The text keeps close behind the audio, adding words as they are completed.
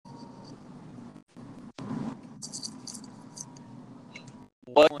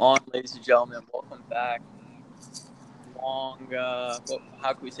What's on, ladies and gentlemen? Welcome back. How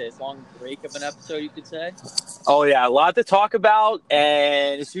can we say it's long break of an episode, you could say? Oh, yeah, a lot to talk about.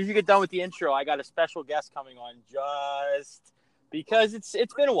 And as soon as you get done with the intro, I got a special guest coming on just because it's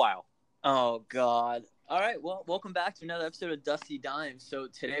been a while. Oh, God. All right, well, welcome back to another episode of Dusty Dimes. So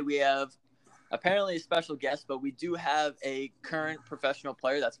today we have apparently a special guest, but we do have a current professional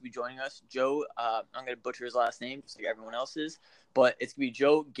player that's going to be joining us, Joe. I'm going to butcher his last name just like everyone else's, but it's going to be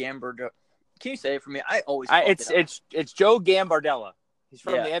Joe Gambardella. Can you say it for me? I always fuck it up. It's Joe Gambardella. He's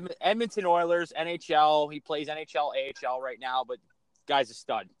from the Edmonton Oilers, NHL. He plays NHL, AHL right now, but guy's a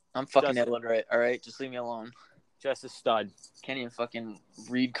stud. I'm fucking illiterate, all right? Just leave me alone. Just a stud. Can't even fucking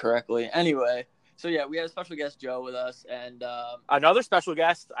read correctly. Anyway, so yeah, we have a special guest, Joe, with us, and another special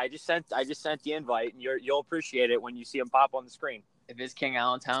guest. I just sent the invite, and you'll appreciate it when you see him pop on the screen. If it's King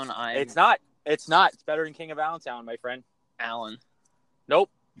Allentown, It's not. It's better than King of Allentown, my friend. Allen. Nope.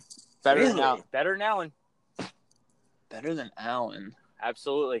 Better Really? than Allen. Better than Allen. Better than Allen.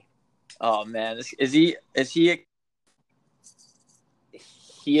 Absolutely. Oh man, is he?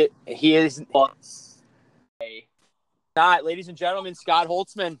 He is not, ladies and gentlemen, Scott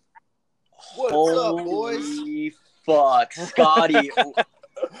Holtzman. What's up, boys? Holy fuck, Scotty.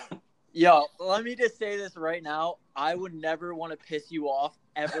 Yo, let me just say this right now. I would never want to piss you off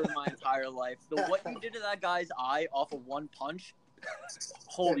ever in my entire life. What you did to that guy's eye off of one punch,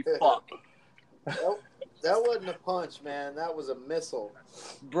 holy fuck. That wasn't a punch, man. That was a missile.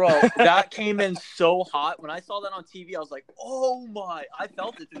 Bro, that came in so hot. When I saw that on TV, I was like, oh my. I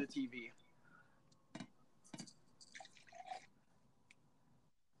felt it through the TV.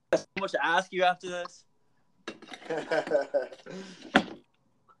 So much to ask you after this.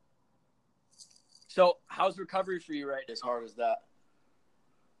 So, how's recovery for you right as hard as that?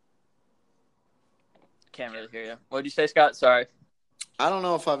 Can't really hear you. What did you say, Scott? Sorry. I don't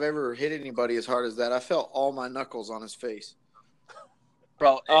know if I've ever hit anybody as hard as that. I felt all my knuckles on his face.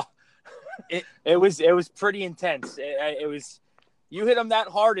 Bro, it was pretty intense. It was, you hit him that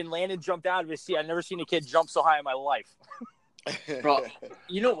hard and Landon jumped out of his seat. I've never seen a kid jump so high in my life. Bro,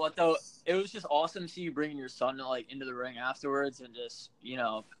 you know what though? It was just awesome to see you bringing your son into the ring afterwards, and just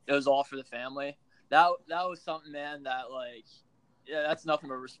it was all for the family. That was something, man. That's nothing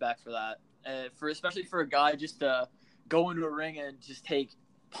but respect for that. Especially for a guy just to go into a ring and just take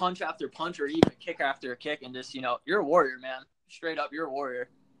punch after punch or even kick after kick, and just you're a warrior, man. Straight up, you're a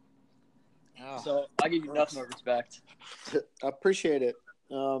warrior. Oh, so I give you nothing but respect. I appreciate it.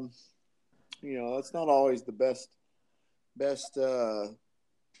 It's not always the best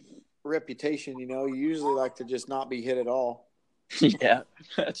reputation. You usually like to just not be hit at all. Yeah,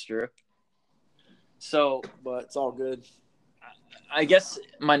 that's true. So, but it's all good. I guess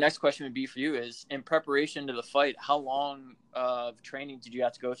my next question would be for you is, in preparation to the fight, how long of training did you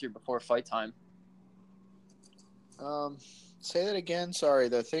have to go through before fight time? Say that again. Sorry,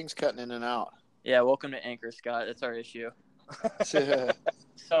 the thing's cutting in and out. Yeah, welcome to Anchor, Scott. That's our issue.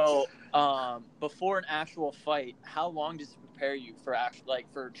 So, before an actual fight, how long does it prepare you for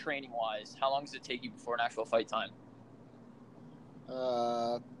for training wise? How long does it take you before an actual fight time?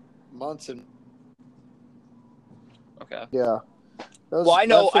 Months and. Okay. Yeah. I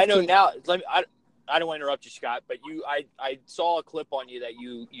know now. I don't want to interrupt you, Scott, but I saw a clip on you that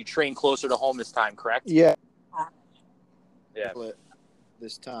you train closer to home this time, correct? Yeah. Yeah.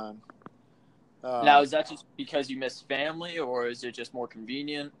 This time. Now, is that just because you miss family, or is it just more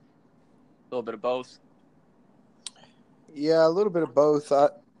convenient? A little bit of both. Yeah, a little bit of both.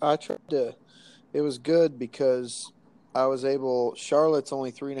 I tried to. It was good because I was able. Charlotte's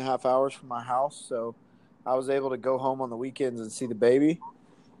only 3.5 hours from my house, so I was able to go home on the weekends and see the baby.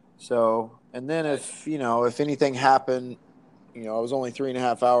 So, and then if anything happened, I was only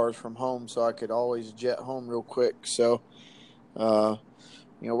 3.5 hours from home, so I could always jet home real quick. So,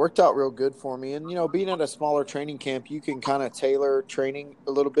 worked out real good for me. And, being at a smaller training camp, you can kind of tailor training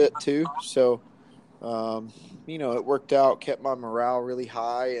a little bit too. So, it worked out, kept my morale really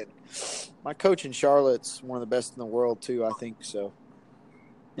high. And my coach in Charlotte's one of the best in the world too, I think. So,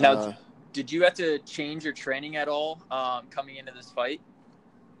 now, did you have to change your training at all coming into this fight?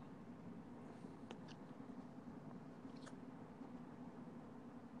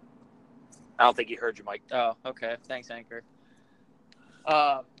 I don't think he heard you, Mike. Oh, okay. Thanks, Anchor.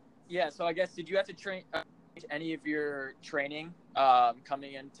 Yeah, so I guess, did you have to change any of your training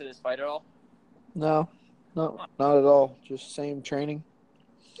coming into this fight at all? No, not at all. Just same training.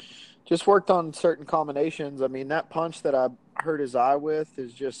 Just worked on certain combinations. I mean, that punch that I hurt his eye with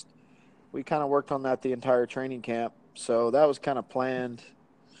is just – we kind of worked on that the entire training camp. So that was kind of planned.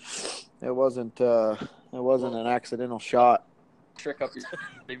 It wasn't an accidental shot. trick up your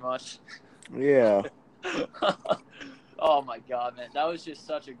pretty much. Yeah. Oh my god, man, that was just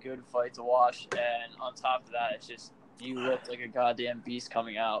such a good fight to watch, and on top of that, it's just you looked like a goddamn beast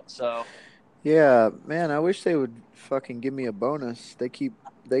coming out. So Yeah, man, I wish they would fucking give me a bonus. They keep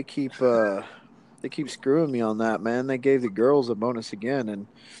they keep screwing me on that, man. They gave the girls a bonus again, and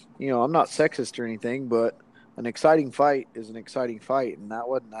I'm not sexist or anything, but an exciting fight is an exciting fight, and that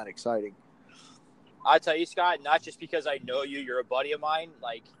wasn't that exciting. I tell you, Scott, not just because I know you, you're a buddy of mine.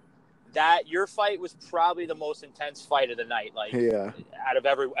 Like that, your fight was probably the most intense fight of the night. Like Yeah. out of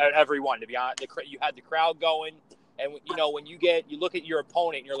everyone, to be honest, you had the crowd going, and when you look at your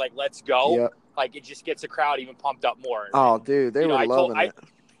opponent, and you're like, let's go. Yep. Like it just gets the crowd even pumped up more. Oh, dude, they were loving it.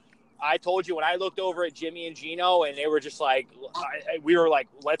 I told you when I looked over at Jimmy and Gino, and they were just like, we were like,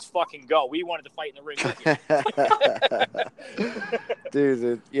 let's fucking go. We wanted to fight in the ring with you.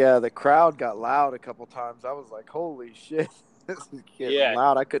 Dude, the crowd got loud a couple times. I was like, holy shit, this is getting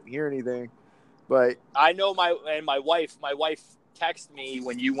loud. I couldn't hear anything. But I know my wife texted me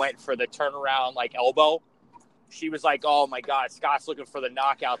when you went for the turnaround like elbow. She was like, oh my God, Scott's looking for the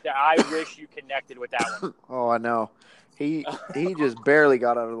knockout there. I wish you connected with that one. Oh, I know. He just barely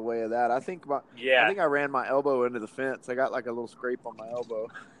got out of the way of that. I think I ran my elbow into the fence. I got like a little scrape on my elbow.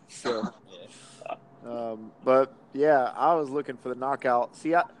 So, but yeah, I was looking for the knockout.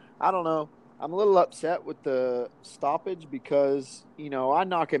 See, I don't know. I'm a little upset with the stoppage because I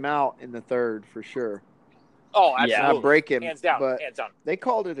knock him out in the third for sure. Oh, absolutely. And I break him. Hands down. But hands down. They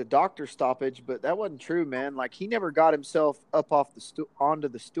called it a doctor stoppage, but that wasn't true, man. Like he never got himself up off the onto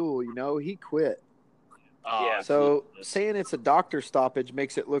the stool. He quit. Yeah. So saying it's a doctor stoppage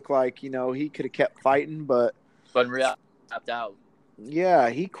makes it look like he could have kept fighting, but in reality, tapped out. Yeah,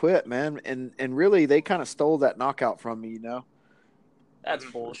 he quit, man, and really they kind of stole that knockout from me. That's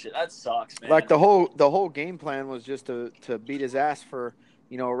bullshit. That sucks, man. Like the whole game plan was just to beat his ass for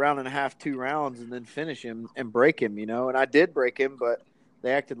a round and a half, 2 rounds, and then finish him and break him. And I did break him, but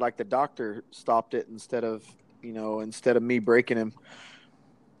they acted like the doctor stopped it instead of me breaking him.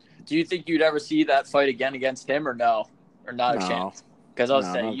 Do you think you'd ever see that fight again against him, or no, or not a chance? Because I was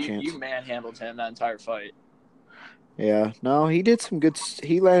saying you manhandled him that entire fight. Yeah, no, he did some good.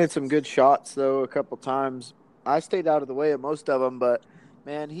 He landed some good shots though a couple times. I stayed out of the way of most of them, but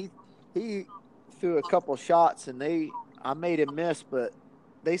man, he threw a couple shots and I made him miss, but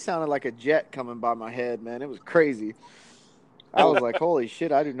they sounded like a jet coming by my head, man. It was crazy. I was like, holy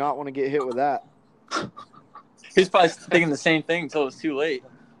shit, I do not want to get hit with that. He's probably thinking the same thing until it's too late.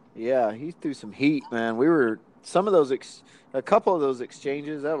 Yeah, he threw some heat, man. We were a couple of those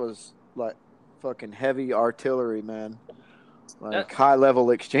exchanges. That was like fucking heavy artillery, man. Like high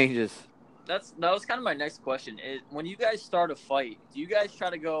level exchanges. That was kind of my next question. When you guys start a fight, do you guys try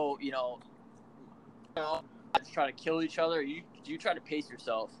to go, try to kill each other? Or do you try to pace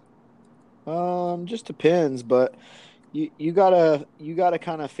yourself? Just depends, but you gotta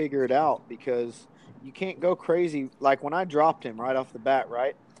kind of figure it out because you can't go crazy. Like when I dropped him right off the bat,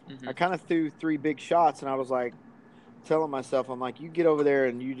 right? Mm-hmm. I kind of threw 3 big shots, and I was like telling myself, I'm like, you get over there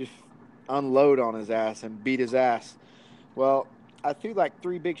and you just unload on his ass and beat his ass. Well, I threw like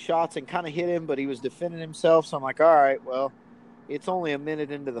 3 big shots and kind of hit him, but he was defending himself. So I'm like, all right, well, it's only a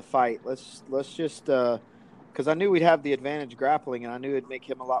minute into the fight. Let's just because I knew we'd have the advantage grappling, and I knew it'd make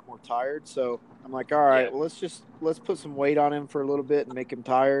him a lot more tired. So I'm like, all right, well, let's put some weight on him for a little bit and make him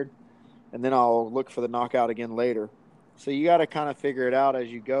tired, and then I'll look for the knockout again later. So you got to kind of figure it out as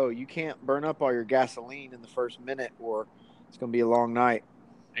you go. You can't burn up all your gasoline in the first minute, or it's going to be a long night.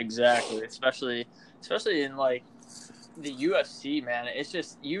 Exactly, especially in like the UFC, man. It's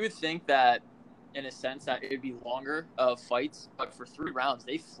just you would think that in a sense that it would be longer of fights, but for 3 rounds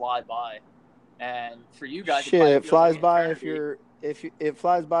they fly by. And for you guys, it flies by if you're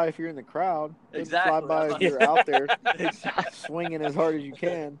in the crowd. Exactly. It fly by if you're out there swinging as hard as you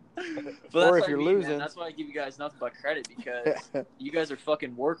can. Or if you're losing. Man. That's why I give you guys nothing but credit, because you guys are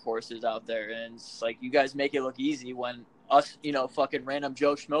fucking workhorses out there, and it's like you guys make it look easy when us, fucking random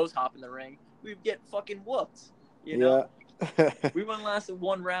Joe Schmoes hop in the ring, we get fucking whooped. Yeah. We wouldn't last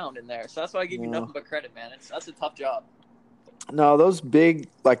 1 round in there, so that's why I give you nothing but credit, man. That's a tough job. No, those big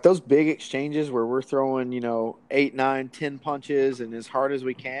exchanges where we're throwing, 8, 9, 10 punches and as hard as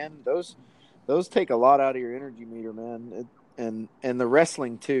we can, those take a lot out of your energy meter, man. And the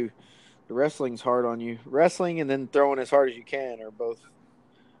wrestling too. The wrestling's hard on you. Wrestling and then throwing as hard as you can are both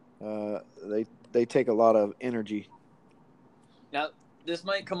they take a lot of energy. Now, this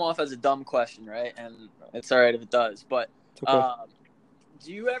might come off as a dumb question, right? And it's all right if it does, but okay.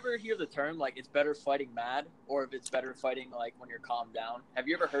 Do you ever hear the term, like, it's better fighting mad, or if it's better fighting, like, when you're calmed down? Have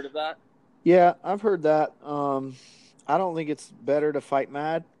you ever heard of that? Yeah, I've heard that. I don't think it's better to fight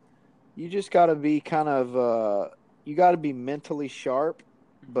mad. You just got to be kind of you got to be mentally sharp,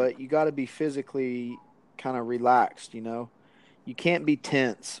 but you got to be physically kind of relaxed, you know. You can't be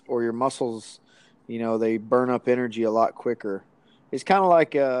tense or your muscles, you know, they burn up energy a lot quicker. It's kind of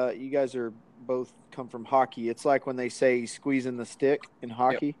like you guys are both come from hockey. It's like when they say squeezing the stick in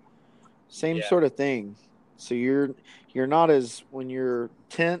Yep. hockey. Same Yeah. sort of thing. So you're not as when you're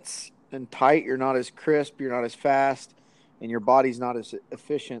tense and tight, you're not as crisp, you're not as fast, and your body's not as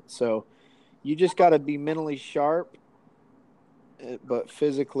efficient. So you just got to be mentally sharp, but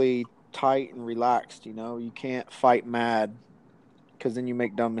physically tight and relaxed. You know, you can't fight mad because then you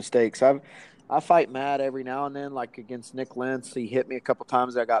make dumb mistakes. I fight mad every now and then, like against Nick Lentz. He hit me a couple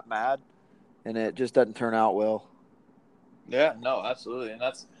times. I got mad, and it just doesn't turn out well. Yeah, no, absolutely, and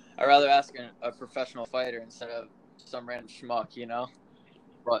I'd rather ask a professional fighter instead of some random schmuck, you know.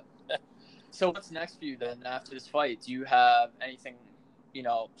 But so, what's next for you then after this fight? Do you have anything, you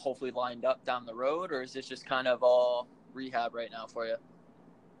know, hopefully lined up down the road, or is this just kind of all rehab right now for you?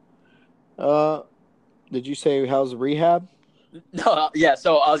 Uh, did you say how's the rehab? No, yeah.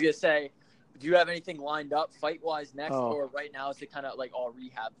 So I was gonna say, do you have anything lined up fight wise next, Oh, or right now is it kind of like all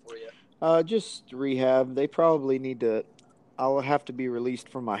rehab for you? just rehab. They probably need to. I'll have to be released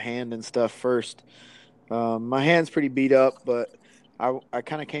from my hand and stuff first. My hand's pretty beat up, but I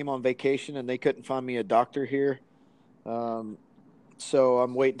kind of came on vacation and they couldn't find me a doctor here. Um, so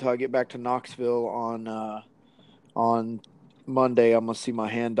I'm waiting until I get back to Knoxville on Monday. I'm gonna see my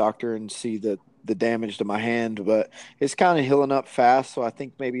hand doctor and see the damage to my hand, but it's kind of healing up fast. So I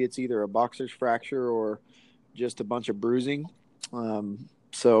think maybe it's either a boxer's fracture or just a bunch of bruising.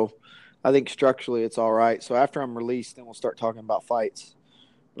 So I think structurally it's all right. So after I'm released, then we'll start talking about fights.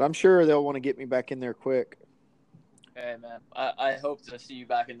 But I'm sure they'll want to get me back in there quick. Hey man, I hope to see you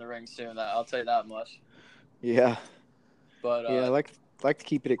back in the ring soon. I'll tell you that much. Yeah, But yeah. I like to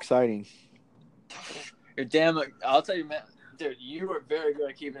keep it exciting. you're damn. I'll tell you, man, dude, you are very good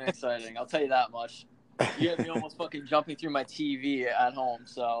at keeping it exciting. I'll tell you that much. You had me almost fucking jumping through my TV at home.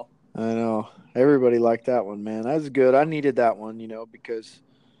 So I know everybody liked that one, man. That's good. I needed that one, you know, because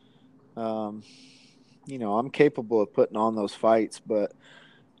um, you know I'm capable of putting on those fights, but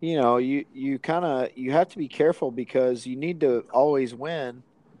you know you kind of you have to be careful because you need to always win.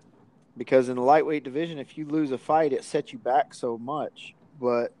 Because in the lightweight division, if you lose a fight, it sets you back so much.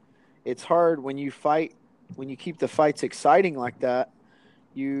 But it's hard when you fight when you keep the fights exciting like that.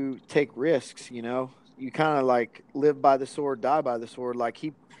 You take risks, you know. You kind of like live by the sword, die by the sword. Like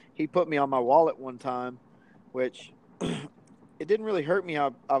he put me on my wallet one time, which it didn't really hurt me. I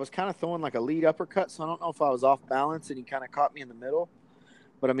was kind of throwing like a lead uppercut, so I don't know if I was off balance, and he kind of caught me in the middle.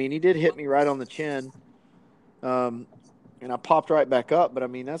 But I mean, he did hit me right on the chin, um, and I popped right back up. But I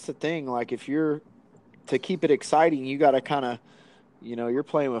mean, that's the thing. Like if you're to keep it exciting, you got to kind of, you know, you're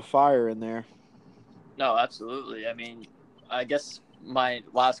playing with fire in there. no, absolutely. I mean, I guess my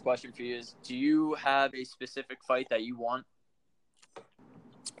last question for you is: do you have a specific fight that you want?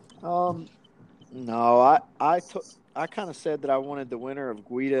 Um, no, I kind of said that I wanted the winner of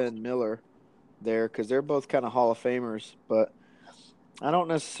Guida and Miller there because they're both kind of Hall of Famers, but I don't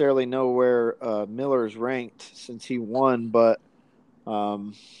necessarily know where Miller's ranked since he won, but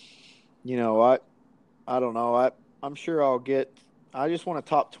um, you know, I don't know. I'm sure I'll get. I just want a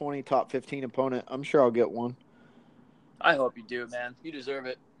top 20, top 15 opponent. I'm sure I'll get one. I hope you do, man. You deserve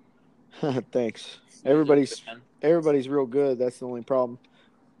it. Thanks. You deserve it, man. Everybody's real good. That's the only problem.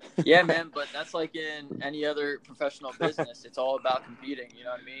 Yeah, man, but that's like in any other professional business. It's all about competing. You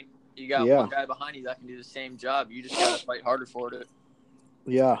know what I mean? You got Yeah, one guy behind you that can do the same job. You just gotta fight harder for it.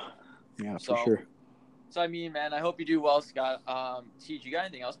 yeah, yeah, for So, sure. so I mean, man, I hope you do well, Scott. T, you got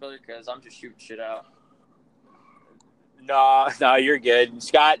anything else, brother? Because I'm just shooting shit out. No, you're good,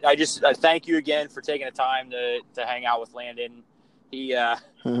 Scott. I just thank you again for taking the time to hang out with Landon. He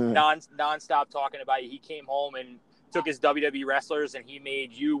nonstop talking about you. He came home and took his WWE wrestlers, and he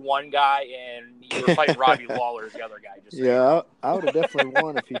made you one guy, and you were fighting Robbie Lawler as the other guy. Just so you Yeah, know. I would have definitely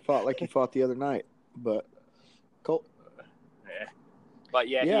won if he fought like he fought the other night. But Colt, Yeah. But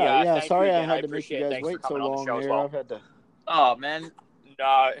yeah, yeah. thank you Sorry I again. I had to make you appreciate it. guys Thanks for wait so coming on the long show as there. well. I've had to. Oh man,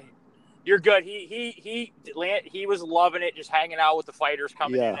 You're good. He was loving it, just hanging out with the fighters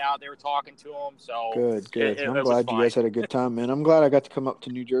coming in Yeah, and out. They were talking to him, so good. it I'm was glad you fine. guys had a good time, man. I'm glad I got to come up to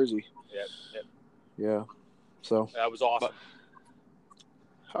New Jersey. Yep. Yeah. So, That was awesome.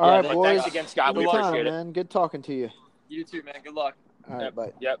 all yeah. right, But boys. thanks again, Scott. We Anytime, appreciate it. man. Good talking to you. You too, man. Good luck. All right,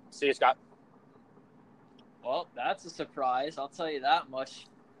 bye. Yep. See you, Scott. Well, that's a surprise. I'll tell you that much.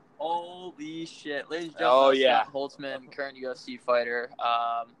 Holy shit, ladies and Oh, gentlemen, yeah. Scott Holtzman, current UFC fighter.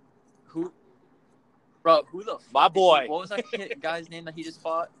 Who Bro, who the fuck My boy. What was that guy's name that he just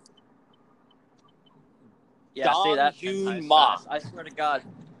fought? Yeah, Dong say that Hyun 10 times Ma. fast. I swear to God.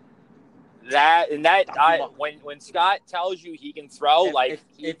 When Scott tells you he can throw,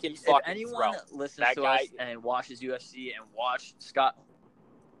 he can fucking if anyone throw. listens That to guy, us and watches UFC and watch Scott,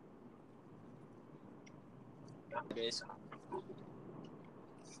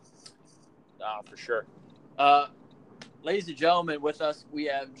 for sure. Ladies and gentlemen, with us we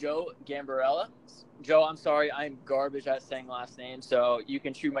have Joe Gambarella. Joe, I'm sorry, I'm garbage at saying last name, so you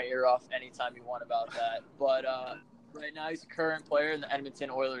can chew my ear off anytime you want about that. But right now he's a current player in the Edmonton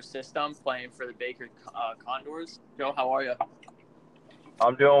Oilers system, playing for the Baker Condors. Joe, how are you?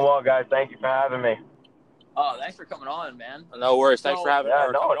 I'm doing well, guys. Thank you for having me. Oh, thanks for coming on, man. No worries. Thanks for having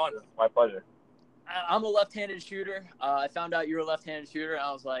coming on. It's my pleasure. I'm a left-handed shooter. I found out you were a left-handed shooter, and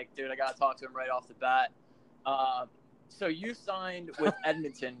I was like, dude, I got to talk to him right off the bat. So you signed with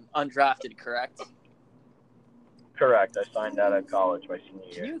Edmonton undrafted, correct? Correct. I signed out of college my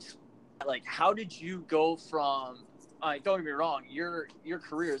senior year. How did you go from don't get me wrong, your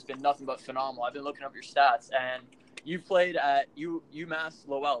career has been nothing but phenomenal. I've been looking up your stats, and you played at UMass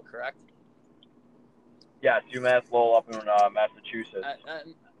Lowell, correct? Yes, UMass Lowell up in Massachusetts.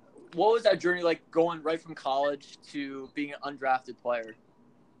 And what was that journey like, going right from college to being an undrafted player?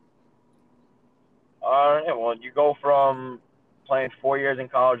 Well, you go from playing 4 years in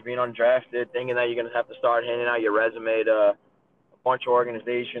college, being undrafted, thinking that you're going to have to start handing out your resume to a bunch of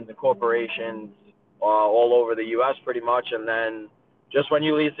organizations and corporations all over the U.S. pretty much, and then just when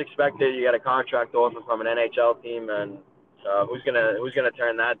you least expect it, you get a contract offer from an NHL team, and who's gonna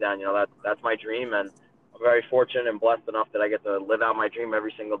turn that down? You know, that's my dream, and I'm very fortunate and blessed enough that I get to live out my dream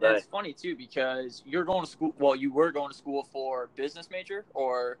every single day. It's funny too, because you're going to school. Well, you were going to school for business major,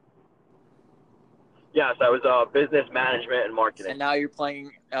 or? Yes, I was business management and marketing. And now you're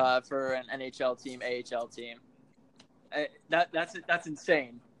playing for an NHL team, AHL team. That's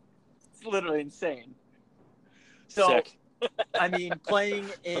insane. It's literally insane. So, sick. I mean, playing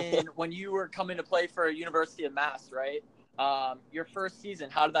when you were coming to play for University of Mass, right? Your first season,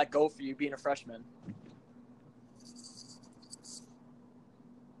 how did that go for you being a freshman?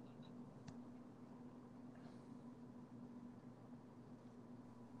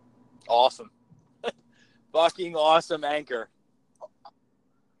 Awesome. Fucking awesome anchor.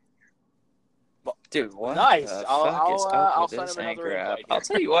 Dude, what? Nice. I'll send him another invite. I'll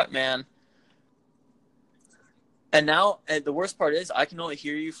tell you what, man. And now, the worst part is, I can only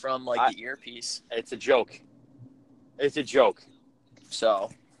hear you from the earpiece. It's a joke. It's a joke. So,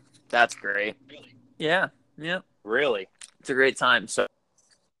 that's great. Really? Yeah. Yeah. Really? It's a great time. So,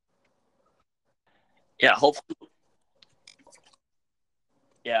 yeah, hopefully.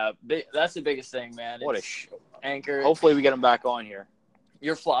 Yeah, that's the biggest thing, man. What a show. Anchor. Hopefully we get him back on here.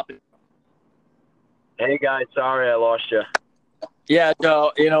 You're flopping. Hey, guys. Sorry I lost you. Yeah,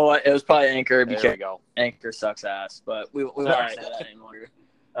 no, you know what? It was probably Anchor because there we go. Anchor sucks ass, but we won't say that anymore.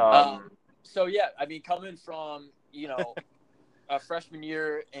 So, yeah, I mean, coming from, a freshman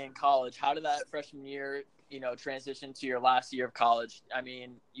year in college, how did that freshman year, transition to your last year of college? I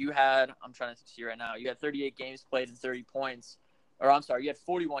mean, I'm trying to see right now, you had 38 games played and 30 points. Or I'm sorry, you had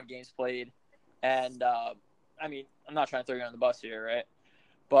 41 games played. And, I mean, I'm not trying to throw you on the bus here, right?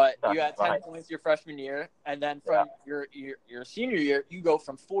 But you had 10 points your freshman year, and then from your senior year, you go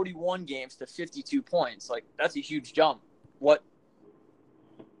from 41 games to 52 points. Like, that's a huge jump. What?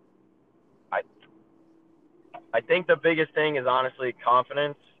 I think the biggest thing is honestly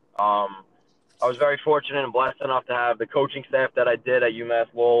confidence. I was very fortunate and blessed enough to have the coaching staff that I did at UMass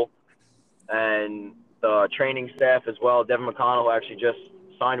Lowell and the training staff as well. Devin McConnell, who actually just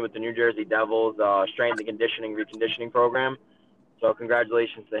signed with the New Jersey Devils strength and conditioning reconditioning program. So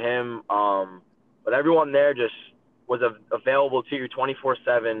congratulations to him. But everyone there just was available to you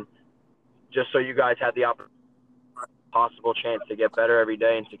 24/7, just so you guys had the possible chance to get better every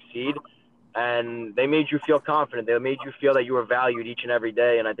day and succeed. And they made you feel confident. They made you feel that you were valued each and every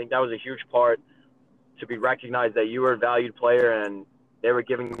day. And I think that was a huge part, to be recognized that you were a valued player and they were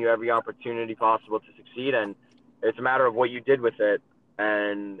giving you every opportunity possible to succeed. And it's a matter of what you did with it.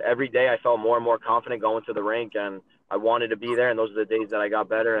 And every day I felt more and more confident going to the rink, and I wanted to be there. And those are the days that I got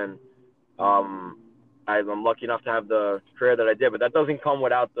better. And I'm lucky enough to have the career that I did. But that doesn't come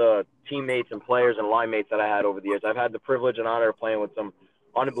without the teammates and players and line mates that I had over the years. I've had the privilege and honor of playing with some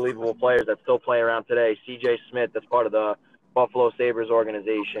unbelievable players that still play around today. C.J. Smith, that's part of the Buffalo Sabres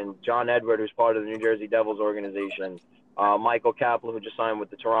organization. John Edward, who's part of the New Jersey Devils organization. Michael Kaplan, who just signed with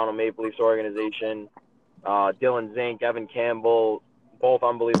the Toronto Maple Leafs organization. Dylan Zink, Evan Campbell, both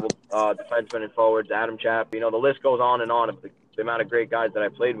unbelievable defensemen and forwards. Adam Chapp. The list goes on and on of the amount of great guys that I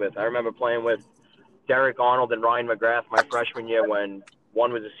played with. I remember playing with Derek Arnold and Ryan McGrath my freshman year when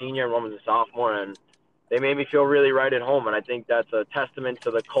one was a senior and one was a sophomore, and they made me feel really right at home. And I think that's a testament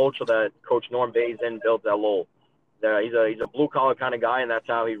to the culture that Coach Norm Bazin built at Lowell. He's a blue-collar kind of guy, and that's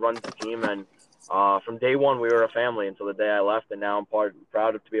how he runs the team. And from day one, we were a family until the day I left, and now I'm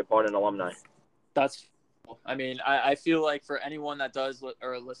proud to be a part of an alumni. That's cool. I mean, I feel like for anyone that does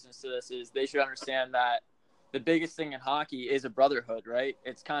or listens to this, is they should understand that the biggest thing in hockey is a brotherhood, right?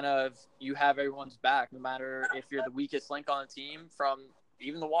 It's kind of you have everyone's back, no matter if you're the weakest link on the team, from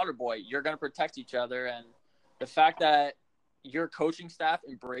even the water boy, you're going to protect each other. And the fact that your coaching staff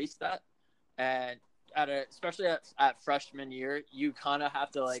embraced that, and especially at freshman year, you kind of have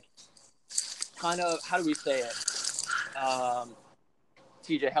to how do we say it?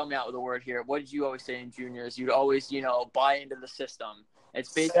 TJ, help me out with a word here. What did you always say in juniors? You'd always, buy into the system.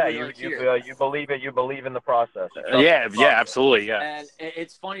 It's basically you believe it. You believe in the process. Yeah, absolutely, yeah. And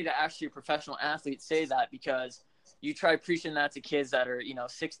it's funny to actually a professional athlete say that, because you try preaching that to kids that are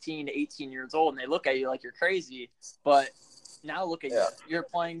 16 to 18 years old, and they look at you like you're crazy. But now look at you. You're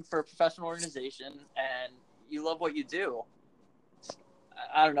playing for a professional organization, and you love what you do.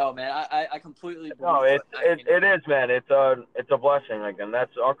 I don't know, man. I completely believe it is, man. It's a blessing, and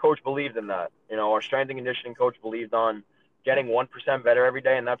that's our coach believed in that. Our strength and conditioning coach believed on getting 1% better every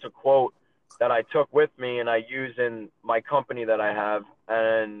day, and that's a quote that I took with me and I use in my company that I have.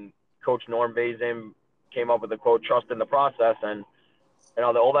 And Coach Norm Bazin came up with the quote, "Trust in the process," and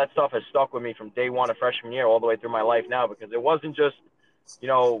all that stuff has stuck with me from day one of freshman year all the way through my life now, because it wasn't just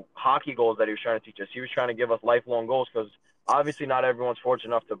hockey goals that he was trying to teach us. He was trying to give us lifelong goals, because obviously not everyone's fortunate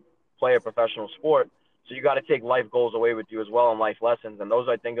enough to play a professional sport. So you got to take life goals away with you as well, and life lessons. And those,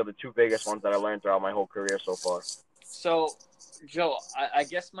 I think, are the two biggest ones that I learned throughout my whole career so far. So, Joe, I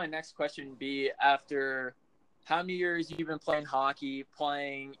guess my next question would be, after how many years you've been playing hockey,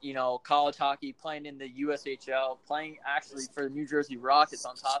 playing, college hockey, playing in the USHL, playing actually for the New Jersey Rockets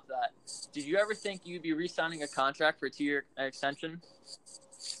on top of that, did you ever think you'd be re-signing a contract for a 2-year extension?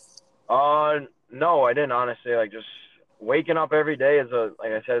 No, I didn't, honestly. Just waking up every day is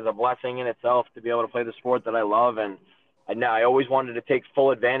a blessing in itself to be able to play the sport that I love, and I always wanted to take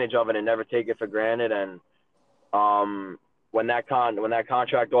full advantage of it and never take it for granted. And when that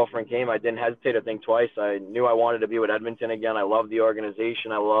contract offering came, I didn't hesitate to think twice. I knew I wanted to be with Edmonton again. I love the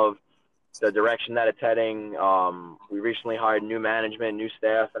organization. I love the direction that it's heading. We recently hired new management, new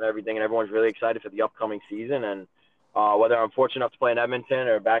staff, and everything, and everyone's really excited for the upcoming season. And whether I'm fortunate enough to play in Edmonton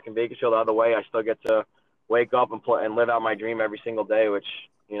or back in Bakersfield, the other way, I still get to wake up and play and live out my dream every single day, which,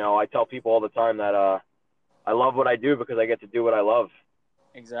 I tell people all the time that I love what I do because I get to do what I love.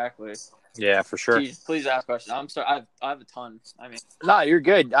 Exactly. Yeah, for sure. Please ask questions. I'm sorry. I have a ton. I mean, no, you're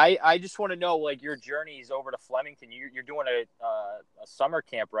good. I just want to know, your journeys over to Flemington. You're doing a summer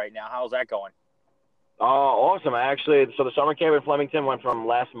camp right now. How's that going? Awesome. So the summer camp in Flemington went from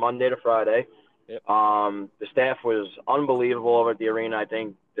last Monday to Friday. Yep. The staff was unbelievable over at the arena. I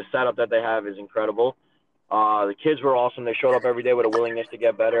think the setup that they have is incredible. The kids were awesome. They showed up every day with a willingness to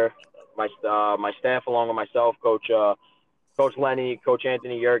get better. My staff, along with myself, Coach Lenny, Coach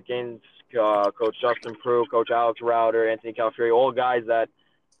Anthony Yerkins, Coach Justin Prue, Coach Alex Rauter, Anthony Calfuri, all guys that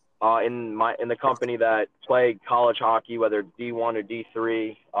in the company that play college hockey, whether D1 or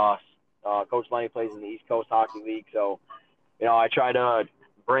D3. Coach Lenny plays in the East Coast Hockey League, so I try to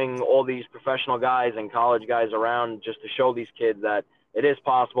bring all these professional guys and college guys around just to show these kids that it is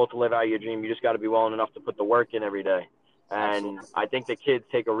possible to live out your dream. You just got to be willing enough to put the work in every day. And absolutely. I think the kids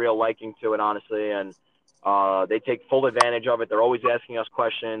take a real liking to it, honestly, and they take full advantage of it. They're always asking us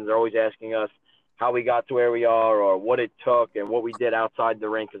questions. They're always asking us how we got to where we are or what it took and what we did outside the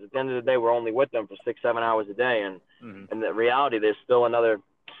rink. Because at the end of the day, we're only with them for 6-7 hours a day. And in the reality, there's still another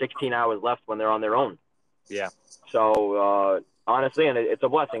 16 hours left when they're on their own. Yeah. So, honestly, and it's a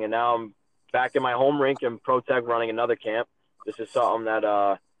blessing. And now I'm back in my home rink in Pro Tech running another camp. This is something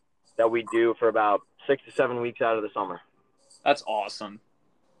that we do for about 6 to 7 weeks out of the summer. That's awesome.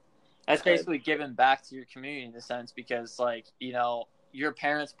 That's basically giving back to your community in a sense, because your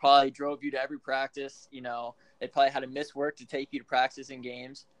parents probably drove you to every practice. They probably had to miss work to take you to practice and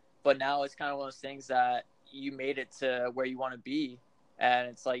games, but now it's kind of one of those things that you made it to where you want to be. And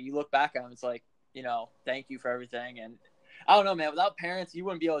it's you look back on them, it's thank you for everything. And I don't know, man, without parents, you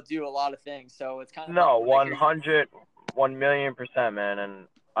wouldn't be able to do a lot of things. So it's kind of 1,000,000%, man. And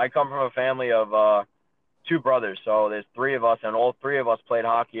I come from a family of 2 brothers, so there's 3 of us, and all 3 of us played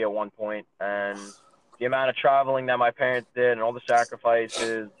hockey at one point. And the amount of traveling that my parents did and all the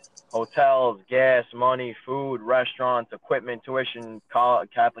sacrifices, hotels, gas, money, food, restaurants, equipment, tuition,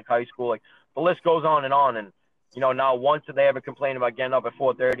 Catholic high school, the list goes on. And not once did they ever complain about getting up at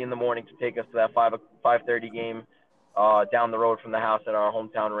 4:30 in the morning to take us to that 5:30 game down the road from the house at our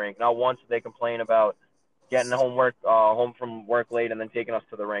hometown rink. Not once did they complain about getting home from work late and then taking us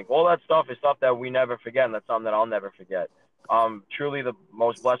to the rink. All that stuff is stuff that we never forget, and that's something that I'll never forget. Truly the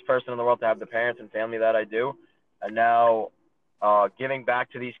most blessed person in the world to have the parents and family that I do. And now giving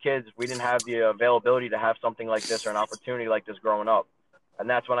back to these kids, we didn't have the availability to have something like this or an opportunity like this growing up. And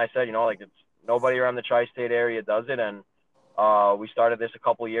that's when I said, it's nobody around the tri-state area does it. And we started this a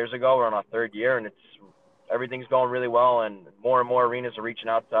couple of years ago. We're on our third year, and everything's going really well, and more arenas are reaching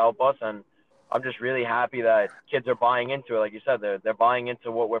out to help us. And I'm just really happy that kids are buying into it. Like you said, they're buying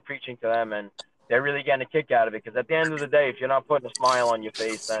into what we're preaching to them, and they're really getting a kick out of it. Because at the end of the day, if you're not putting a smile on your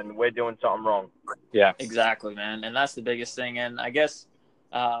face, then we're doing something wrong. Yeah, exactly, man. And that's the biggest thing. And I guess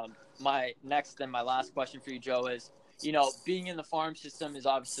my next and my last question for you, Joe, is, being in the farm system is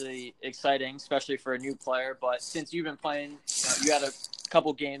obviously exciting, especially for a new player. But since you've been playing, you had a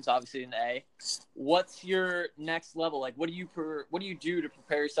couple games, obviously, in the A. What's your next level? Like, what do you do to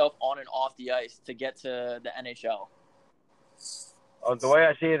prepare yourself on and off the ice to get to the NHL? The way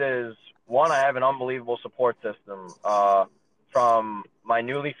I see it is, one, I have an unbelievable support system, from my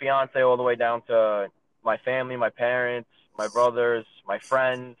newly fiance all the way down to my family, my parents, my brothers, my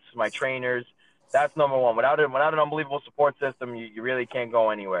friends, my trainers. That's number one. Without an unbelievable support system, you really can't go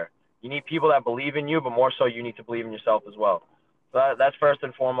anywhere. You need people that believe in you, but more so you need to believe in yourself as well. So that's first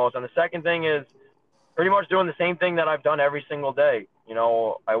and foremost. And the second thing is pretty much doing the same thing that I've done every single day.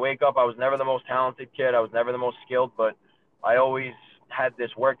 I wake up, I was never the most talented kid. I was never the most skilled, but I always had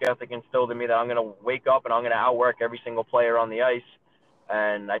this work ethic instilled in me that I'm going to wake up and I'm going to outwork every single player on the ice.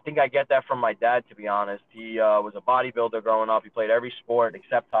 And I think I get that from my dad, to be honest. He was a bodybuilder growing up. He played every sport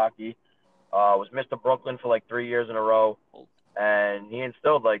except hockey. Was Mr. Brooklyn for like 3 years in a row. And he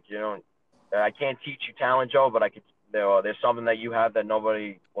instilled, I can't teach you talent, Joe, but there's something that you have that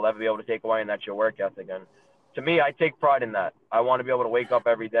nobody will ever be able to take away, and that's your work ethic. And to me, I take pride in that. I want to be able to wake up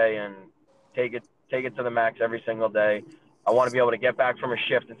every day and take it to the max every single day. I want to be able to get back from a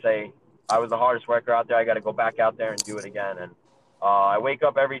shift and say, I was the hardest worker out there. I got to go back out there and do it again. And I wake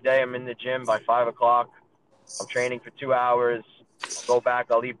up every day. I'm in the gym by 5 o'clock. I'm training for 2 hours. I'll go back.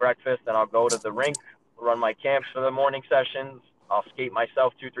 I'll eat breakfast, and I'll go to the rink, run my camps for the morning sessions. I'll skate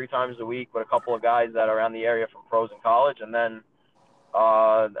myself 2-3 times a week with a couple of guys that are around the area from pros in college, and then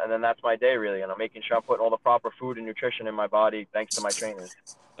that's my day, really. And I'm making sure I'm putting all the proper food and nutrition in my body thanks to my trainers.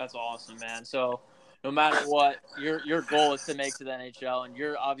 That's awesome, man. So no matter what, your goal is to make to the NHL, and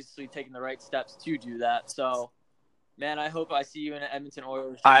you're obviously taking the right steps to do that. So, man, I hope I see you in an Edmonton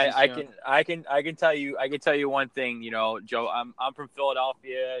Oilers. I can tell you one thing, Joe. I'm from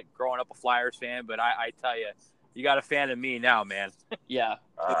Philadelphia, growing up a Flyers fan, but I tell you, you got a fan of me now, man. Yeah.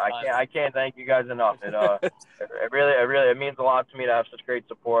 I can't thank you guys enough. It really means a lot to me to have such great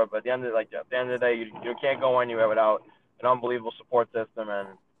support. But at the end of the day, you can't go anywhere without an unbelievable support system. And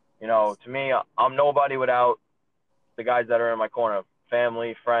to me, I'm nobody without the guys that are in my corner,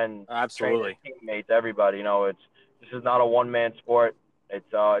 family, friends, absolutely, trainers, teammates, everybody. This is not a one-man sport.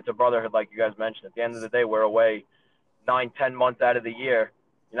 It's a brotherhood, like you guys mentioned. At the end of the day, we're away 9-10 months out of the year.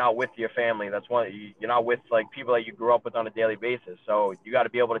 You're not with your family. That's one. You're not with people that you grew up with on a daily basis. So you got to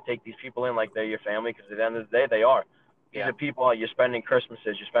be able to take these people in like they're your family, because at the end of the day, they are. These are people you're spending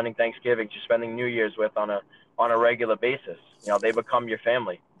Christmases, you're spending Thanksgivings, you're spending New Year's with on a regular basis. They become your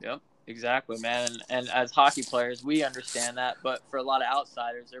family. Yep, exactly, man. And as hockey players, we understand that. But for a lot of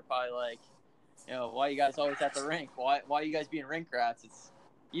outsiders, they're probably like, why are you guys always at the rink? Why are you guys being rink rats?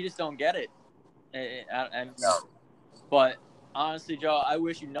 You just don't get it. But honestly, Joe, I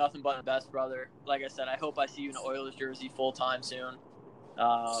wish you nothing but the best, brother. Like I said, I hope I see you in an Oilers jersey full time soon.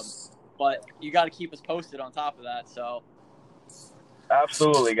 But you got to keep us posted on top of that. So,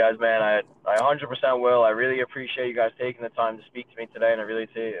 absolutely, guys, man. I 100% will. I really appreciate you guys taking the time to speak to me today, and I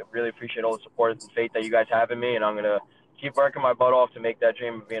really appreciate all the support and faith that you guys have in me. And I'm gonna keep working my butt off to make that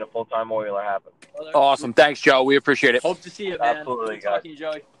dream of being a full-time Oiler happen. Awesome. Thanks, Joe. We appreciate it. Hope to see you, man. Absolutely, Good talking to you,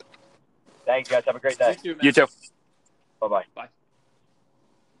 Joey. Thanks, guys. Have a great day. You too, man. You too. Bye-bye. Bye.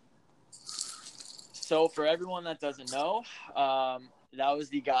 So for everyone that doesn't know, that was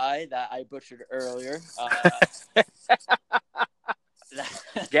the guy that I butchered earlier.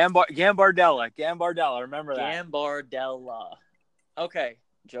 Gambardella. Remember that. Gambardella. Okay.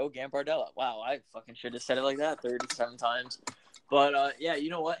 Joe Gambardella. Wow, I fucking should have said it like that 37 times. But, yeah, you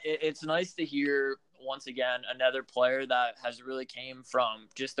know what? It's nice to hear, once again, another player that has really came from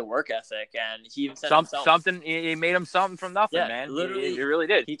just the work ethic. And he even said he made him something from nothing, man. Literally, he really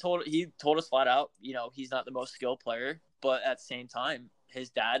did. He told us flat out, he's not the most skilled player. But at the same time,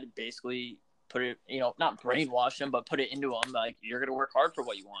 his dad basically put it, not brainwash him, but put it into him like you're gonna work hard for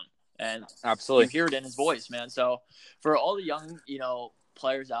what you want, and Absolutely, you hear it in his voice, man. So for all the young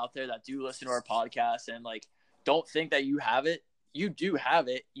players out there that do listen to our podcast and like don't think that you have it, you do have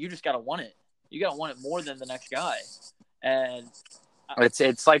it. You just gotta want it. You gotta want it more than the next guy, and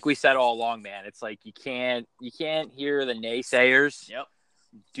it's like we said all along, man. It's like you can't hear the naysayers. Yep.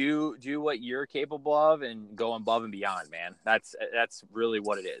 Do what you're capable of and go above and beyond, man. That's really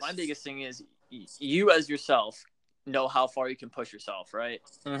what it is. My biggest thing is you as yourself know how far you can push yourself, right?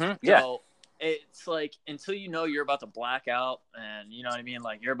 Mm-hmm. Yeah. So it's like until you're about to black out and you know what I mean,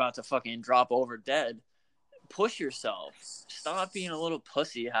 like you're about to fucking drop over dead, push yourself. Stop being a little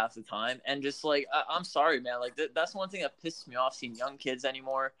pussy half the time and just like I'm sorry, man. Like that's one thing that pisses me off seeing young kids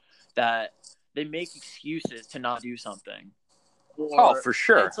anymore, that they make excuses to not do something. For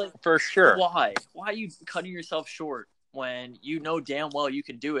sure. It's like, for sure. Why are you cutting yourself short when you know damn well you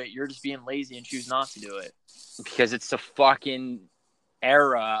can do it? You're just being lazy and choose not to do it. Because it's the fucking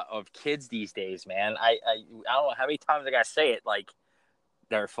era of kids these days, man. I don't know how many times I gotta say it. Like,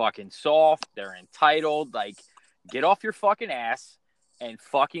 they're fucking soft. They're entitled. Like, get off your fucking ass and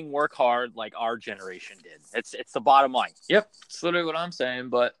fucking work hard like our generation did. It's the bottom line. Yep, it's literally what I'm saying.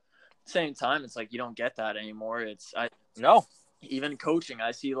 But at the same time, it's like you don't get that anymore. No. Even coaching,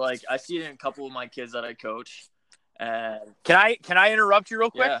 I see it in a couple of my kids that I coach. And can I interrupt you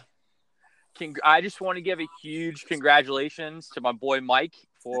real quick? Yeah. I just want to give a huge congratulations to my boy Mike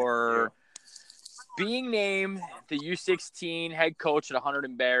for being named the U16 head coach at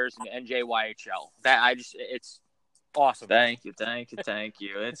 100 Bears in NJYHL. It's awesome. Thank you.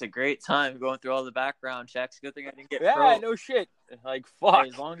 It's a great time going through all the background checks. Good thing I didn't get pro. No shit. Like, fuck. Hey,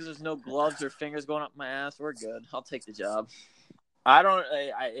 as long as there's no gloves or fingers going up my ass, we're good. I'll take the job.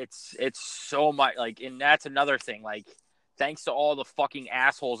 It's so much, like, and that's another thing. Like, thanks to all the fucking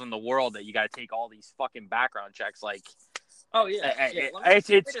assholes in the world that you got to take all these fucking background checks. Like, oh yeah, it's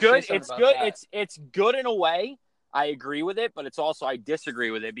good. It's good. It's good in a way. I agree with it, but it's also I disagree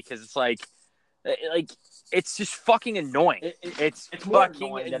with it because it's like it's just fucking annoying. It's more fucking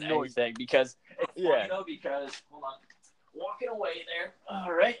annoying than anything because yeah. Because hold on, walking away there.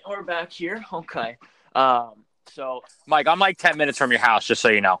 All right, we're back here. Okay. So Mike, I'm like 10 minutes from your house, just so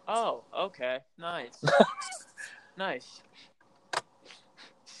you know. Oh, okay, nice, nice.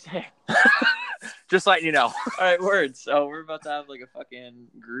 Just letting you know. All right, word. So we're about to have like a fucking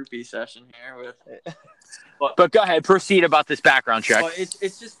groupie session here with. But go ahead, proceed about this background check. But it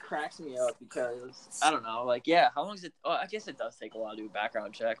just cracks me up because I don't know, like how long is it? Oh, I guess it does take a while to do a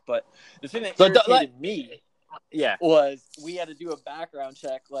background check. But the thing that irritated me, was we had to do a background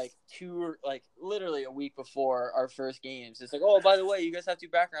check like literally a week before our first games. It's like, oh, by the way, you guys have to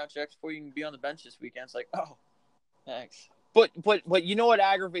do background checks before you can be on the bench this weekend. It's like, oh, thanks. But you know what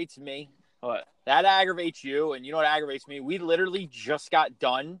aggravates me? What? That aggravates you, and you know what aggravates me? We literally just got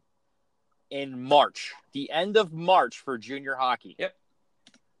done in March, the end of March for junior hockey. Yep.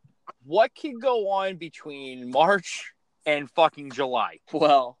 What can go on between March and fucking July?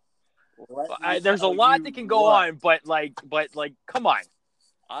 Well, there's a lot that can go on, but come on.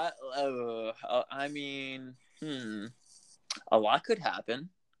 I mean, a lot could happen.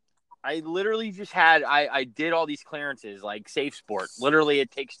 I literally just had I did all these clearances like Safe Sport. Literally,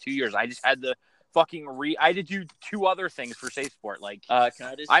 it takes 2 years. I just had to fucking I had to do 2 other things for Safe Sport. Like, can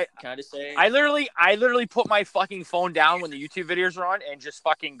I just say I literally put my fucking phone down when the YouTube videos are on and just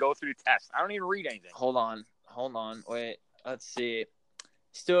fucking go through the test. I don't even read anything. Hold on, wait. Let's see.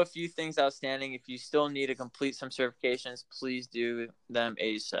 Still a few things outstanding. If you still need to complete some certifications, please do them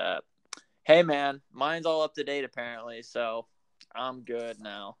ASAP. Hey man, mine's all up to date apparently, so I'm good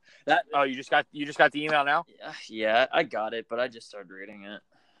now. You just got the email now? Yeah, I got it, but I just started reading it.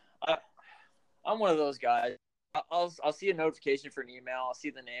 I'm one of those guys. I'll see a notification for an email. I'll see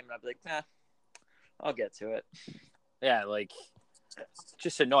the name, and I'll be like, I'll get to it. Yeah, like,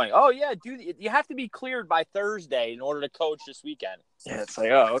 just annoying. Oh, yeah, dude, you have to be cleared by Thursday in order to coach this weekend. Yeah, it's like,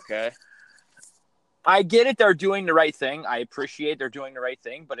 oh, okay. I get it. They're doing the right thing. I appreciate they're doing the right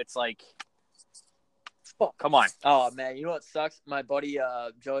thing, but it's like, come on. Oh, man, you know what sucks? My buddy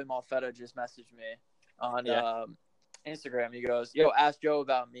Joey Malfetta just messaged me on Instagram. He goes, yo, ask Joe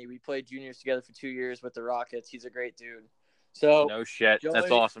about me. We played juniors together for 2 years with the Rockets. He's a great dude. So no shit. Joey,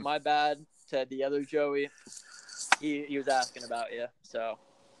 that's awesome. My bad to the other Joey. He was asking about you. So,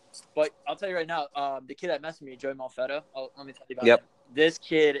 but I'll tell you right now, the kid that messaged me, Joey Malfetta, let me tell you about him. This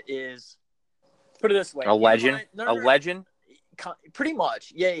kid is, put it this way. A legend? A legend? Pretty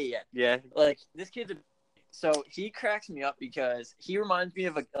much. Yeah. Like, this kid's so he cracks me up because he reminds me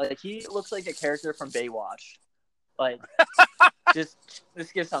of he looks like a character from Baywatch. Like, just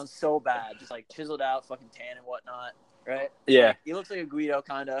this gift sounds so bad. Just like chiseled out, fucking tan and whatnot, right? Yeah. Like, he looks like a Guido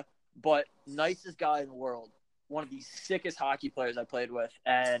kind of, but nicest guy in the world. One of the sickest hockey players I played with,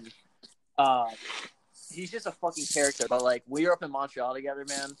 and he's just a fucking character. But like, we were up in Montreal together,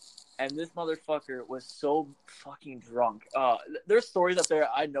 man, and this motherfucker was so fucking drunk. There's stories up there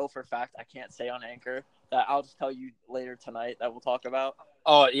I know for a fact I can't say on Anchor that I'll just tell you later tonight that we'll talk about.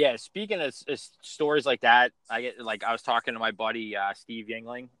 Oh yeah, speaking of stories like that, I was talking to my buddy Steve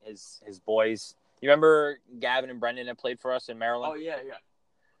Yingling, his boys. You remember Gavin and Brendan that played for us in Maryland? Oh yeah.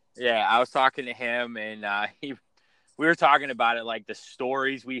 Yeah, I was talking to him, and we were talking about it, like the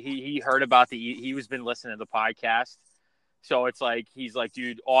stories he heard about he was been listening to the podcast, so it's like he's like,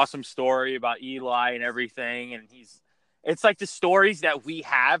 dude, awesome story about Eli and everything, and it's like the stories that we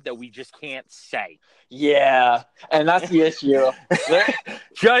have that we just can't say. Yeah, and that's the issue.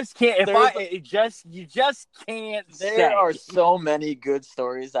 Just can't. You just can't. There are so many good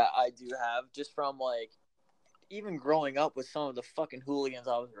stories that I do have, just from like even growing up with some of the fucking hooligans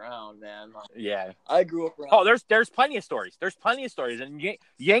I was around, man. Like, yeah, I grew up around. Oh, there's plenty of stories. There's plenty of stories, and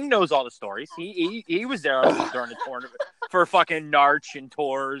Yang knows all the stories. He was there during the tournament for fucking Narch and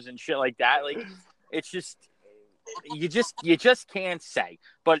tours and shit like that. Like, it's just you just can't say.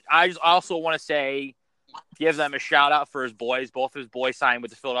 But I just also want to say, give them a shout out for his boys. Both of his boys signed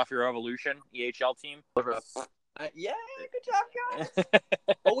with the Philadelphia Revolution EHL team. Yeah, good job, guys.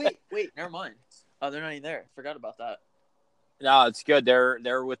 Oh wait, never mind. Oh, they're not even there. Forgot about that. No, it's good.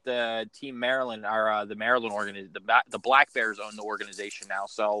 They're with the team Maryland, or the Maryland organization. The Black Bears own the organization now,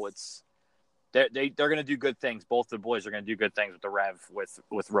 so they're going to do good things. Both the boys are going to do good things with the Rev,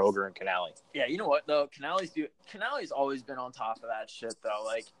 with Roger and Canali. Yeah, you know what though? Canali's always been on top of that shit though.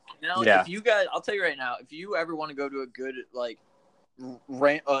 Like, Canali, yeah. If you guys, I'll tell you right now, if you ever want to go to a good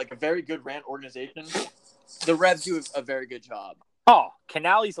a very good rant organization, the Revs do a very good job. Oh,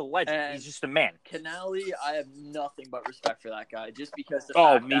 Canali's a legend. And he's just a man. Canali, I have nothing but respect for that guy, just because.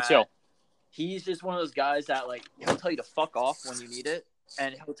 Me too. He's just one of those guys that like he'll tell you to fuck off when you need it,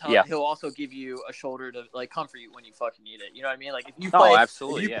 and he'll also give you a shoulder to like comfort you when you fucking need it. You know what I mean? Like if you play,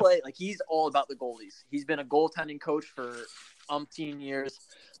 absolutely, play, like he's all about the goalies. He's been a goaltending coach for umpteen years,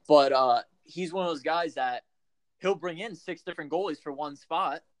 but he's one of those guys that he'll bring in 6 different goalies for one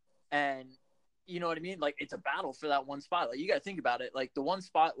spot, and you know what I mean? Like, it's a battle for that one spot. Like, you got to think about it. Like, the one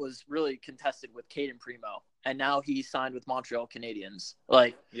spot was really contested with Caden Primo, and now he's signed with Montreal Canadiens.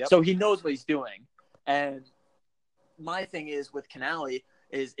 Like, So he knows what he's doing. And my thing is with Canali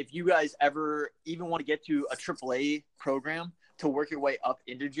is if you guys ever even want to get to a AAA program to work your way up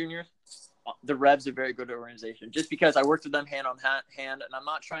into juniors, the Revs are a very good organization. Just because I worked with them hand on hand, and I'm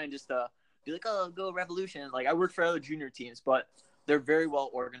not trying just to be like, oh, go Revolution. Like, I work for other junior teams, but they're very well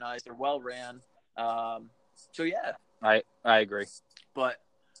organized. They're well ran. So yeah, I agree, but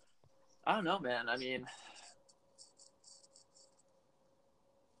I don't know, man. I mean,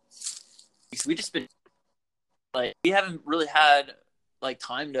 we just been like, we haven't really had like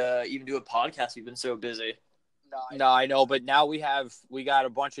time to even do a podcast. We've been so busy. No, I know, but now we got a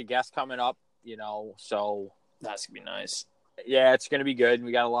bunch of guests coming up, so that's gonna be nice. Yeah, it's gonna be good.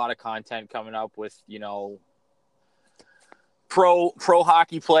 We got a lot of content coming up with, pro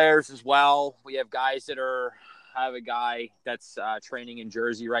hockey players as well. We have guys have a guy that's training in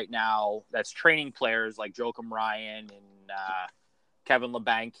Jersey right now that's training players like Joakim Ryan and Kevin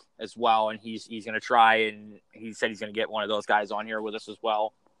LeBanc as well, and he's going to try, and he said he's going to get one of those guys on here with us as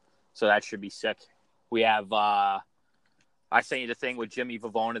well, so that should be sick. We have I sent you the thing with Jimmy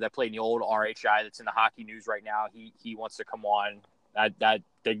Vavona that played in the old RHI that's in the Hockey News right now. He wants to come on.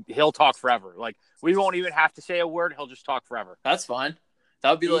 He'll talk forever. Like, we won't even have to say a word. He'll just talk forever. That's fine. That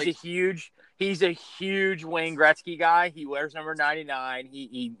would be he's a huge Wayne Gretzky guy. He wears number 99.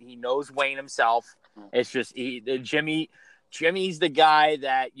 He knows Wayne himself. It's just Jimmy's the guy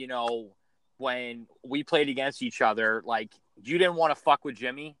that, when we played against each other, like, you didn't want to fuck with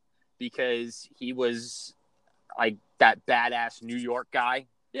Jimmy because he was like that badass New York guy.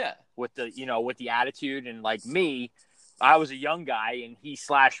 Yeah. With the attitude, and like me, I was a young guy, and he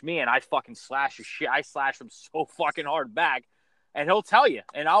slashed me, and I fucking slashed his shit. I slashed him so fucking hard back, and he'll tell you,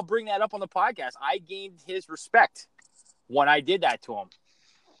 and I'll bring that up on the podcast. I gained his respect when I did that to him,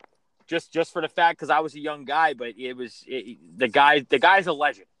 just for the fact because I was a young guy. But the guy's a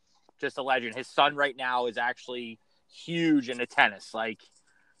legend, just a legend. His son right now is actually huge into tennis, like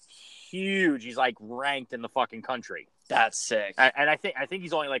huge. He's like ranked in the fucking country. That's sick. And I think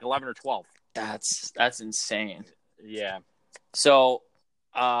he's only like 11 or 12. That's insane. Yeah. So,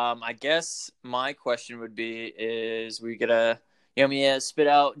 I guess my question would be: is we gonna, you want me to spit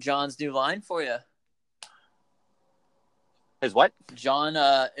out John's new line for you? His what? John,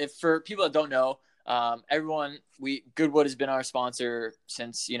 if for people that don't know, Goodwood has been our sponsor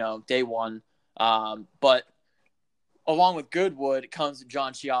since, day one. But along with Goodwood comes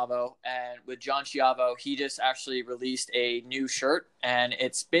John Chiavo, and with John Chiavo, he just actually released a new shirt, and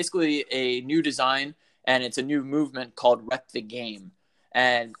it's basically a new design, and it's a new movement called Rep the Game.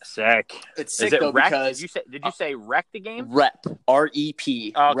 And sick. It's sick, Is it though, rec? because Did you say wreck the game? Rep,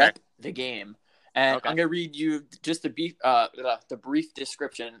 R-E-P, Oh, okay. Rep the Game. And Okay. I'm going to read you just the brief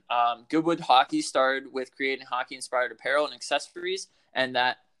description. Goodwood Hockey started with creating hockey-inspired apparel and accessories, and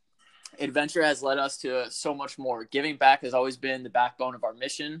that adventure has led us to so much more. Giving back has always been the backbone of our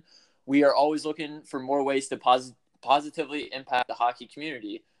mission. We are always looking for more ways to positively impact the hockey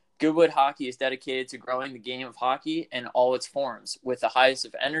community. Goodwood Hockey is dedicated to growing the game of hockey in all its forms, with the highest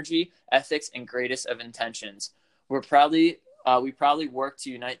of energy, ethics, and greatest of intentions. We proudly work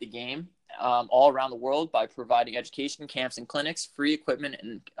to unite the game all around the world by providing education, camps, and clinics, free equipment,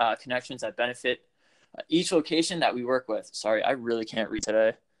 and connections that benefit each location that we work with. Sorry, I really can't read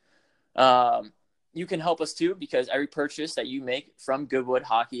today. You can help us too, because every purchase that you make from Goodwood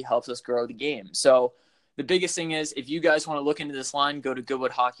Hockey helps us grow the game. So the biggest thing is, if you guys want to look into this line, go to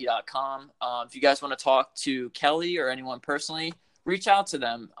goodwoodhockey.com. If you guys want to talk to Kelly or anyone personally, reach out to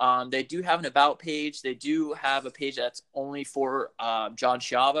them. They do have an about page. They do have a page that's only for John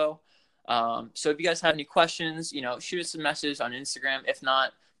Chiavo. So if you guys have any questions, shoot us a message on Instagram. If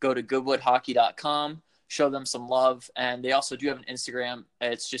not, go to goodwoodhockey.com, show them some love. And they also do have an Instagram.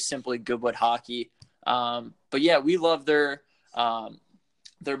 It's just simply Goodwood Hockey. But yeah, we love their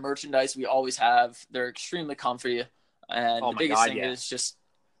merchandise. We always have. They're extremely comfy. And the biggest thing is just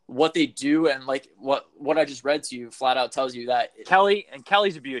what they do, and like what I just read to you flat out tells you that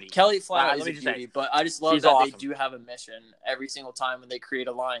Kelly's a beauty. Kelly flat out is a beauty, but I just love that awesome. They do have a mission every single time when they create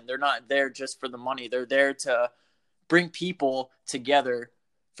a line. They're not there just for the money. They're there to bring people together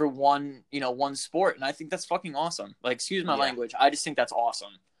for one sport, and I think that's fucking awesome. Like, excuse my language, I just think that's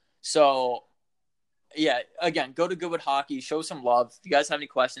awesome. So yeah, again, go to Goodwood Hockey, show some love. If you guys have any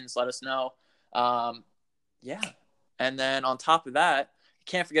questions, let us know. And then on top of that,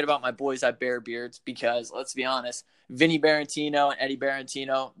 can't forget about my boys at Bear Beards, because let's be honest, Vinny Barantino and Eddie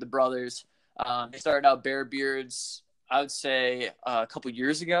Barantino, the brothers, they started out Bear Beards, I would say a couple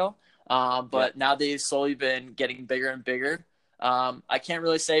years ago, but now they've slowly been getting bigger and bigger. I can't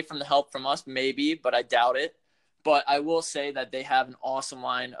really say from the help from us, maybe, but I doubt it. But I will say that they have an awesome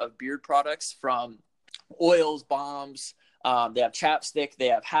line of beard products, from oils, bombs. They have chapstick, they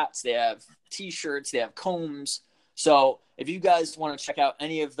have hats, they have T-shirts, they have combs. So if you guys want to check out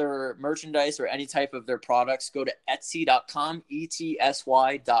any of their merchandise or any type of their products, go to Etsy.com,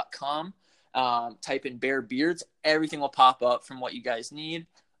 ETSY.com. Type in Bear Beards. Everything will pop up from what you guys need.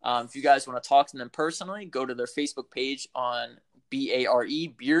 If you guys want to talk to them personally, go to their Facebook page on BARE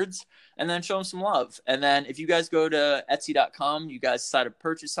Beards, and then show them some love. And then if you guys go to Etsy.com, you guys decide to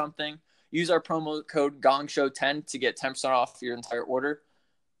purchase something, use our promo code GONGSHOW10 to get 10% off your entire order.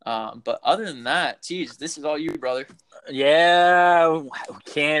 But other than that, geez, this is all you, brother. Yeah,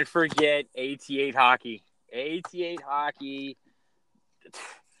 can't forget AT8 Hockey. AT8 Hockey,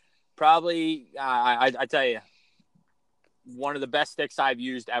 probably, I tell you, one of the best sticks I've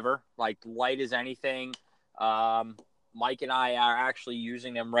used ever. Like, light as anything. Mike and I are actually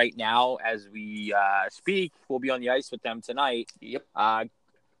using them right now as we speak. We'll be on the ice with them tonight. Yep.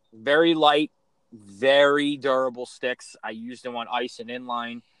 Very light, very durable sticks. I used them on ice and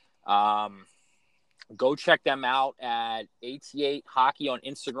inline. Go check them out at AT8 Hockey on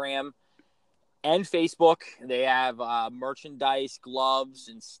Instagram and Facebook. They have merchandise, gloves,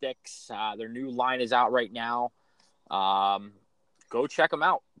 and sticks. Their new line is out right now. Go check them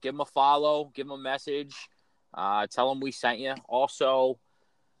out. Give them a follow. Give them a message. Tell them we sent you. Also,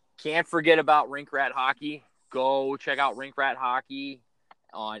 can't forget about Rink Rat Hockey. Go check out Rink Rat Hockey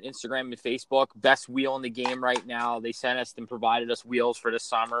on Instagram and Facebook. Best wheel in the game right now. They sent us and provided us wheels for the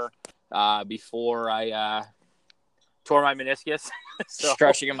summer before I tore my meniscus. So,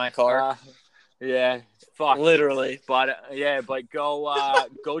 stretching in my car. Yeah, fuck. Literally. But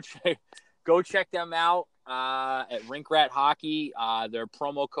go check them out at Rink Rat Hockey. Their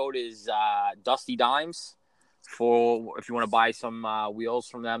promo code is Dusty Dimes. For if you want to buy some wheels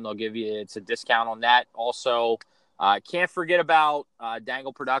from them, it's a discount on that. Also, can't forget about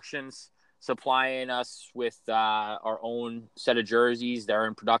Dangle Productions supplying us with our own set of jerseys. They're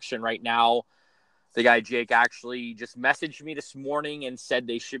in production right now. The guy Jake actually just messaged me this morning and said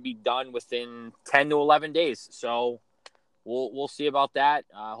they should be done within 10 to 11 days. So we'll see about that.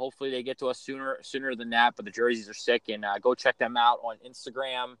 Hopefully they get to us sooner than that. But the jerseys are sick, and go check them out on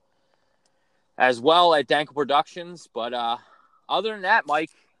Instagram as well at Dangle Productions. But Other than that,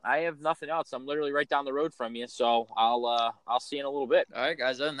 Mike, I have nothing else. I'm literally right down the road from you, so I'll see you in a little bit. All right,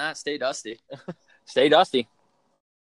 guys. Other than that, stay dusty. Stay dusty.